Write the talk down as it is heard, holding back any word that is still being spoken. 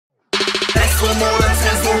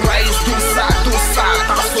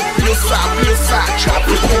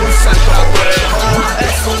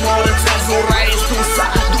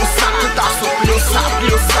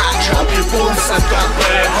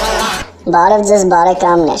Բարև ձեզ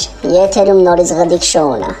բարեկամներ, եթերում նորից Xdik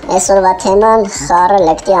շոուն է, այսօրվա թեման խառը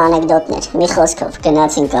Lkti անեկդոտներ, մի խոսքով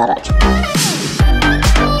գնացինք առաջ։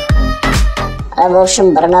 Ոբշմ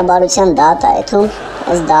բռնաբարության դատա էթում,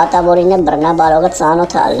 այս դատա որին է բռնաբարողը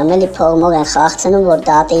ծանոթ ալնում էլի փողմով են խաղցնում, որ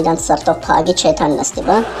դատը իրանց սրտով փագի չեթան նստի,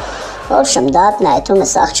 բա։ Ոբշմ դատն է էթում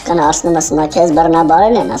ես աղջկան արսնում, ասում է քեզ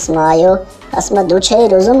բռնաբարել են, ասում է այո, ասում է դու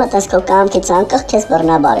չէիր ուզում, այտենց քո կամքից անկախ քեզ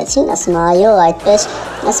բռնաբարեցին, ասում է այո, այդպես,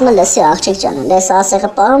 ասում է լսի աղջիկ ջան, ես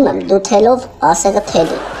ասեղը պահում եմ, դու թելով ասեղը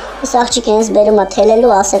թելի։ Այս աղջիկը ինձ բերում է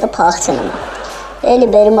թելելու ասեղը փախցնում է։ Էլի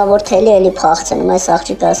բերում է որ թելի, էլի փախցնում, այս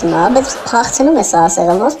աղջիկը ասում է, բայց փախցնում ես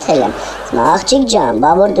ասեղը, ոնց թելեմ։ Ասում է աղջիկ ջան,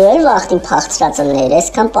 բա որ դու էլ վախտին փախցրած ելներ,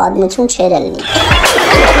 այսքան պատմություն չէր ելնի։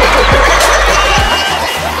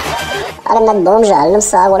 Արի մեկ բոմժ ալնում,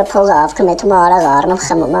 սա որը փողը ավքում էթում արաղ առնում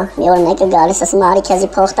խմում է, մի որ մեկը գալիս ասում արի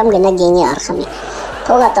քեզի փող տամ գնա գինի արխմի։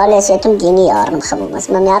 Փողը տալիս էթում գինի առնում խմում,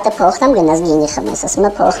 ասում մի հատ փող տամ գնաս գինի խմես, ասում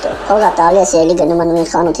փողը տալիս էլի գնում նույն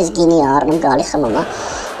խանութից գինի առնում գալի խմում է։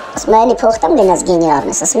 Ասում էլի փող տամ գնաս գինի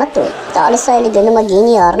առնես, ասում դու տալիս է էլի գնում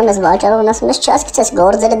գինի առնում, ես վաճառողն ասում ես չասկցես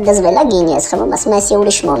գործերը դզվել է գինի ես խմում, ասում էսի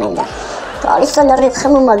ուրիշ մոմենտ է։ Գալիս է լրիվ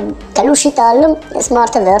խմում է գլուշի տալում, ես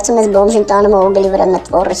մարդը վերցում ես բոմժին տանում է ուգլի վրա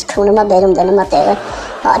մտվորից քունում է բերում դնում է տեղը,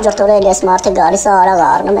 հաջորդ օրը ես մարդը գալիս է արաղ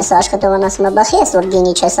առնում, ես աշխատողն ասում է բախի ես որ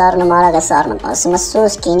գինի չես առնում, արաղ ես առնում, ասում է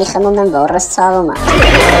սուս գինի խմում եմ որս ցավում է։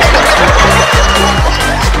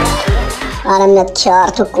 Արեմ նետ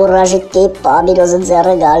քյարթ ու կուրաժի տիպ պաբիրոզը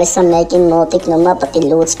ձեռը գալիս է մեկին մոտիկ նոմա պտի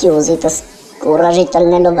լուծքի ուզիտս կուրաժի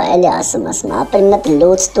տլնելով էլի ասում ապել մետ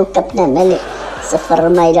լուծ դու կպնեմ էլի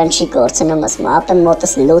սֆրում է իրան չի կործնում ասում ապել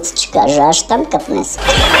մոտս լուծ չկա ժաշտամ կպնես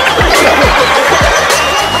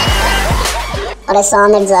Արես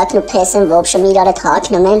աներ ձակն ու պեսն ոբշմ իրար էտ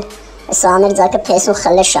հակնում են ես աներ ձակը պեսն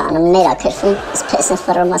խլեշանում ներ ակրվում ես պեսն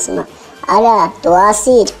ֆրում ասում Արա, դու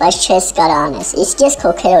ասիր, բայց չես կարա անես, իսկ ես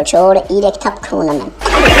քո քերոջ օրը 3 թափ քունում եմ։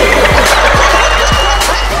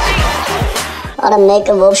 Արա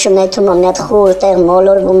մեկը ոբշմ էթում է մետ խուր տեղ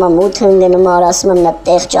մոլորվում է մութը ընգնում է ասում է մետ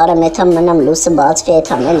տեղ ճարը մեթամ մնամ լուսը բացվի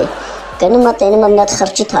էթամ էլի։ Գնում է տենում է մետ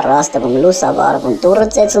խրճիթ է ռաստվում, լուս է վարվում, դուրը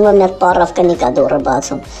ծեցում է մետ պարավ կնիկ է դուրը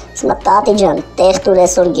բացում։ Ասում է տատի ջան, տեղ դուր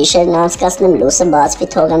այսօր գիշերն անցկացնեմ լուսը բացվի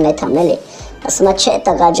թողեմ էթամ էլի։ Ասում է չէ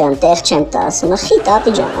տղա ջան, տեղ չեմ տա, ասում է խի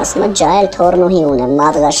տատի ջան, ասում է ջայել թորնուհի ունեմ,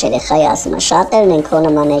 մադղաշ երեխայ, ասում է շատերն են քո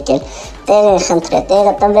նման եկել, տեղ են խնդրել,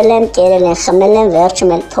 տեղը տվել են, կերել են, խմել են,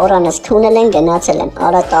 վերջում էլ թորանս քունել են, գնացել են,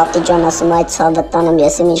 արա տատի ջան, ասում է այդ ցավը տանեմ,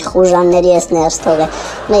 ես իմ ինչ խուժանների ես ներս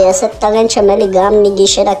թողել, ես այդ տղեն չեմ էլի գամ մի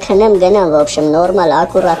գիշերա քնեմ գնամ, ոբշմ նորմալ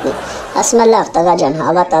ակուրատնի, ասում է լավ տղա ջան,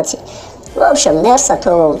 հավատացի, ոբշմ ներս է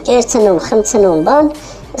թողում, կերցնում, խմցնում, բան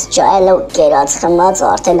Ես ջայելը կերած խմած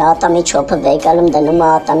արդեն ատամի չոպը վեգալում դնում է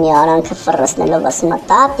ատամի արանքը ֆռսնելով ասում է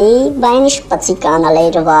տատի, բա ինչ պծիկ անալ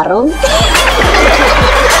էիր վառում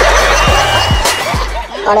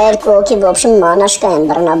Արա երկու օքի ոբշմ մանաշկա են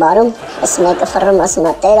բռնաբարում ես մեկը ֆռում ասում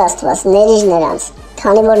է տեր աստված ներիժ նրանց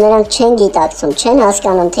Քանի որ նրանք չեն գիտակցում, չեն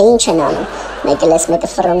հասկանում, թե ինչ են անում Մեկ էլ ես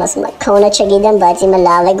մեկը ֆռում ասում է քոնը չգիտեմ, բայց իմը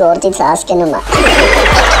լավ է գործից հասկանում է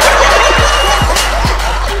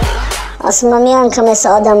Ասում է մի անգամ ես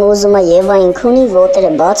Ադամը ուզում է Եվային քունի, ոտերը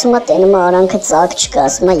բացում է, տենում է արանքը ծակ չկա,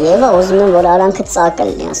 ասում է Եվա ուզում եմ, որ արանքը ծակը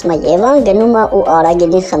լինի, ասում է Եվան գնում է ու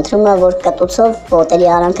Արագելին խնդրում է, որ կտուցով ոտերի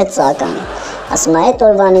արանքը ծակ անի, ասում է այդ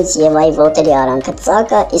օրվանից Եվայի ոտերի արանքը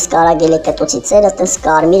ծակ է, իսկ Արագելի կտուցի ծերը տենց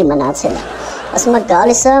կարմիր մնացել է, ասում է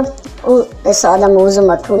գալիս է ու ես Ադամը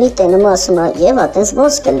ուզում է քունի, տենում է, ասում է Եվա տենց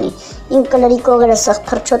ոնց կլինի, իմ կլրի կողերը սաղ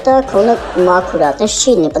փրչոտ է, քոնը մաքուր է, տենց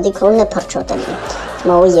չի լինի, պետք է քոնն է փրչոտ լինի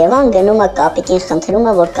Մա ու Եվան գնում է կապիկին խնդրում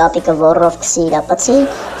է, որ կապիկը ոռով քսի իր ապացին,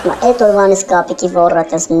 այդ օրվանից կապիկի ոռը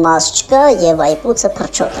տես մաս չկա, Եվայի պուծը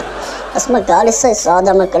փրչոտ է։ Ասում է գալիս է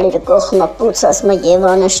Ադամը կլիրը կողում է պուծը, ասում է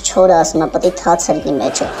Եվանը չչորը, ասում է պետք է թացը լինի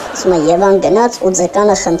մեջը։ Ասում է Եվան գնաց ու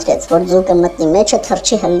ձեկանը խնդրեց, որ ձուկը մտնի մեջը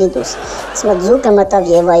թրջի հլի դուս։ Ասում է ձուկը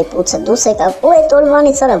մտավ Եվայի պուծը դուս եկավ, ու այդ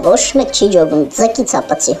օրվանից արա ոչ մեկ չի ջոգում, ձկից է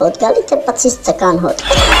պծի հոտ գալի, թե պծից ձկան հոտ։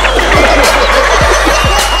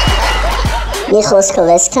 Մի խոսքով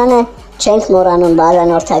այսքանը չենք մոռանում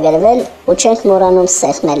բաժանորդագրվել ու չենք մոռանում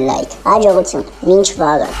սեղմել լայք։ Հաջողություն, մինչ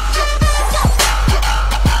վաղը։